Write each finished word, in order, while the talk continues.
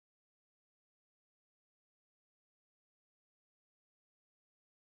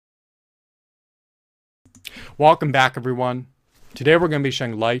Welcome back, everyone. Today we're going to be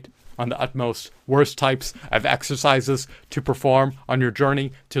shedding light on the utmost worst types of exercises to perform on your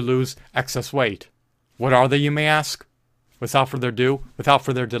journey to lose excess weight. What are they, you may ask? Without further ado, without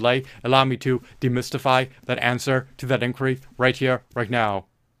further delay, allow me to demystify that answer to that inquiry right here, right now.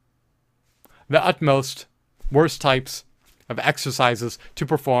 The utmost worst types of exercises to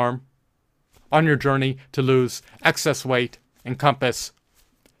perform on your journey to lose excess weight encompass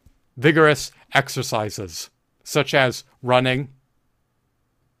vigorous exercises such as running,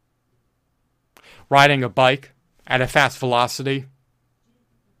 riding a bike at a fast velocity,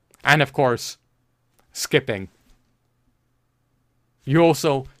 and of course, skipping. You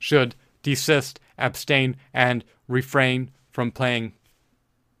also should desist, abstain, and refrain from playing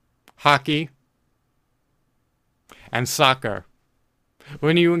hockey and soccer.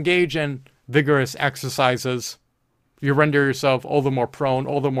 When you engage in vigorous exercises, you render yourself all the more prone,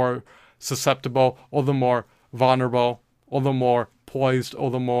 all the more susceptible, all the more vulnerable, all the more poised, all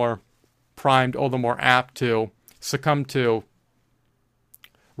the more primed, all the more apt to succumb to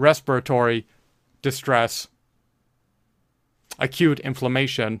respiratory distress, acute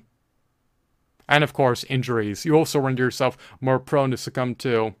inflammation, and of course injuries. You also render yourself more prone to succumb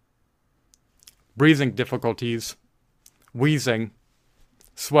to breathing difficulties, wheezing,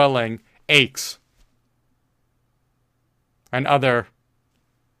 swelling, aches, and other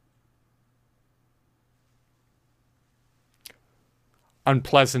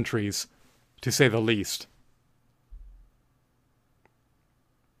unpleasantries, to say the least.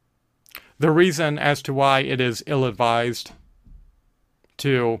 The reason as to why it is ill-advised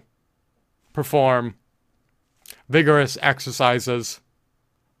to perform vigorous exercises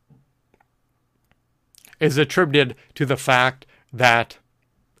is attributed to the fact that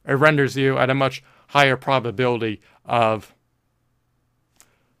it renders you at a much higher probability of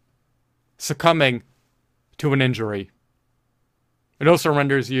succumbing to an injury. It also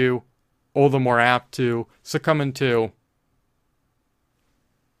renders you all the more apt to succumb into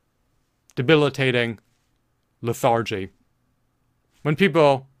debilitating lethargy. When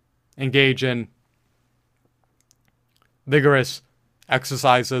people engage in vigorous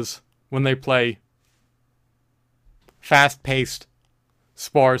exercises, when they play fast-paced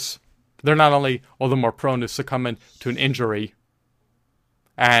sports, they're not only all the more prone to succumbing to an injury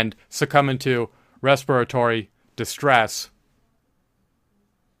and succumbing to respiratory distress,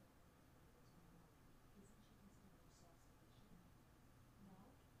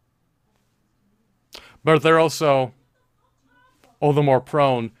 but they're also all the more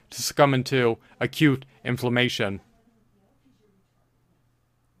prone to succumb into acute inflammation.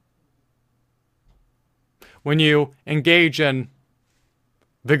 When you engage in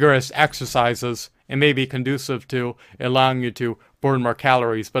vigorous exercises, it may be conducive to allowing you to burn more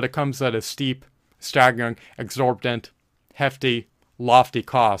calories, but it comes at a steep, staggering, exorbitant, hefty, lofty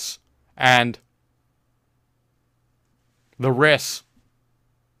costs. And the risks,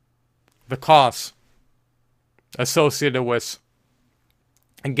 the costs associated with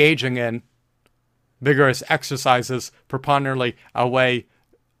engaging in vigorous exercises preponderantly outweigh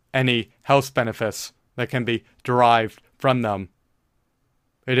any health benefits that can be derived from them.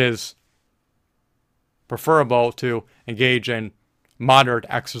 It is preferable to engage in moderate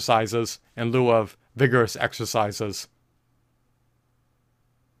exercises in lieu of vigorous exercises.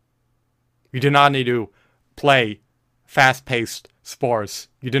 You do not need to play fast-paced sports.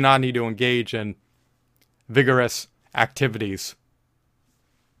 You do not need to engage in vigorous activities.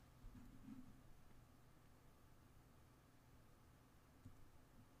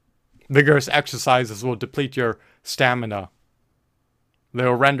 Vigorous exercises will deplete your stamina. They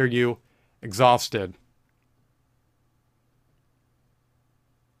will render you exhausted.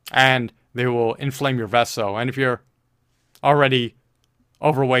 And they will inflame your vessel. And if you're already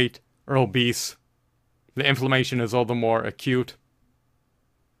overweight or obese, the inflammation is all the more acute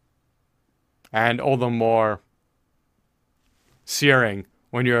and all the more searing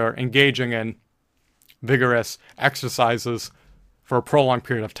when you're engaging in vigorous exercises for a prolonged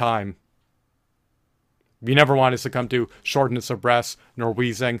period of time. You never want to succumb to shortness of breath, nor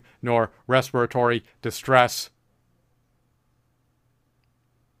wheezing, nor respiratory distress.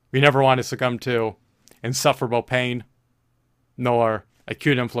 You never want to succumb to insufferable pain, nor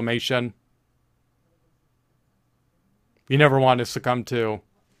acute inflammation. You never want to succumb to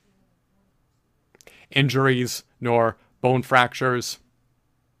injuries, nor bone fractures,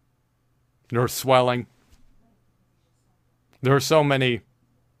 nor swelling. There are so many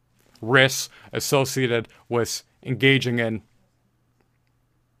risks associated with engaging in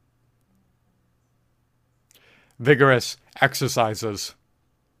vigorous exercises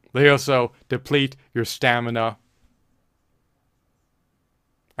They also deplete your stamina,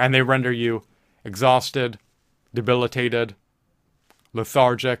 and they render you exhausted, debilitated,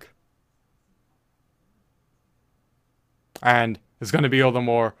 lethargic, and it's going to be all the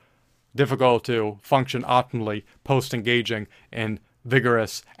more difficult to function optimally post-engaging in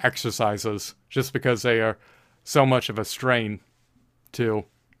vigorous exercises, just because they are so much of a strain to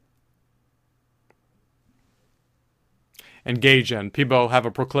engage in. People have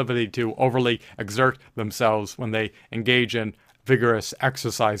a proclivity to overly exert themselves when they engage in vigorous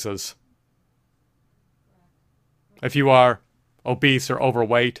exercises. If you are obese or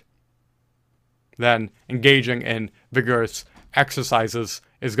overweight, then engaging in vigorous exercises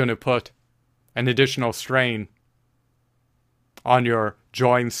is going to put an additional strain on your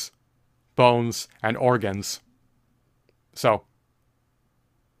joints, bones, and organs. So,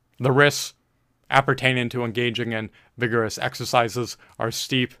 the risks appertaining to engaging in vigorous exercises are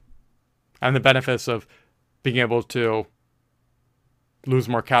steep, and the benefits of being able to lose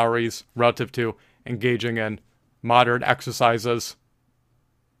more calories relative to engaging in moderate exercises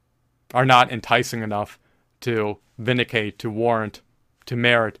are not enticing enough to vindicate, to warrant, to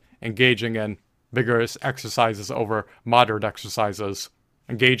merit engaging in vigorous exercises over moderate exercises.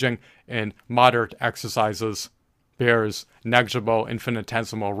 Engaging in moderate exercises bears negligible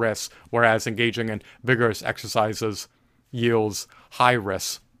infinitesimal risks, whereas engaging in vigorous exercises yields high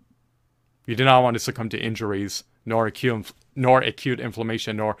risks. You do not want to succumb to injuries, nor acute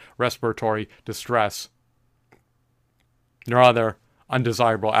inflammation, nor respiratory distress, nor other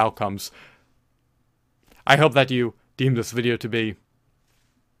undesirable outcomes. I hope that you deem this video to be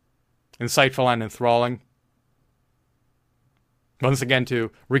insightful and enthralling. Once again,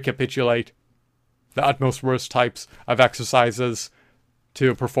 to recapitulate, the utmost worst types of exercises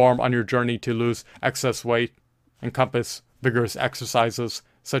to perform on your journey to lose excess weight encompass vigorous exercises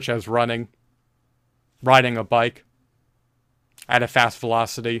such as running, riding a bike at a fast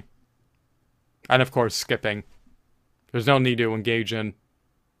velocity, and of course skipping. There's no need to engage in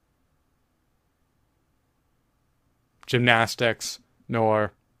gymnastics,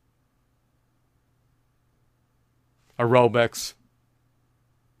 nor aerobics,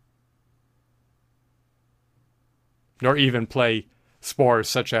 nor even play sports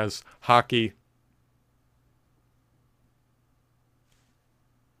such as hockey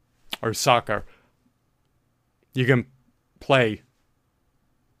or soccer. You can play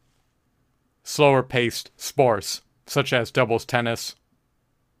slower paced sports such as doubles tennis,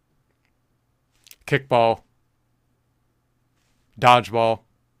 kickball, dodgeball.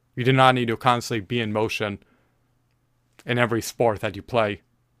 You do not need to constantly be in motion in every sport that you play.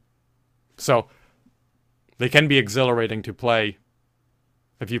 So, they can be exhilarating to play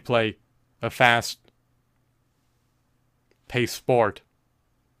if you play a fast-paced sport.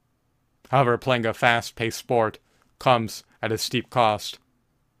 However, playing a fast-paced sport comes at a steep cost,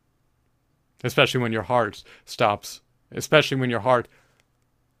 especially when your heart starts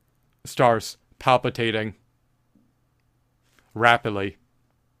palpitating rapidly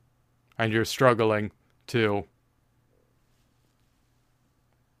and you're struggling to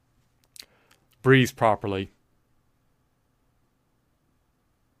breathe properly.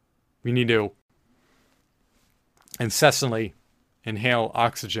 You need to incessantly inhale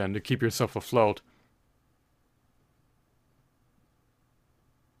oxygen to keep yourself afloat.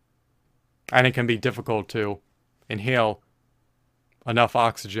 And it can be difficult to inhale enough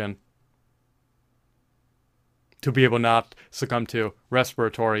oxygen to be able not succumb to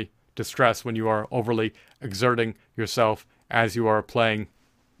respiratory distress when you are overly exerting yourself as you are playing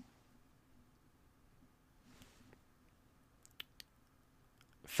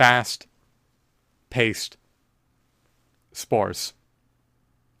fast-paced sports.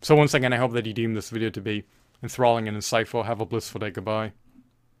 So once again, I hope that you deem this video to be enthralling and insightful. Have a blissful day. Goodbye.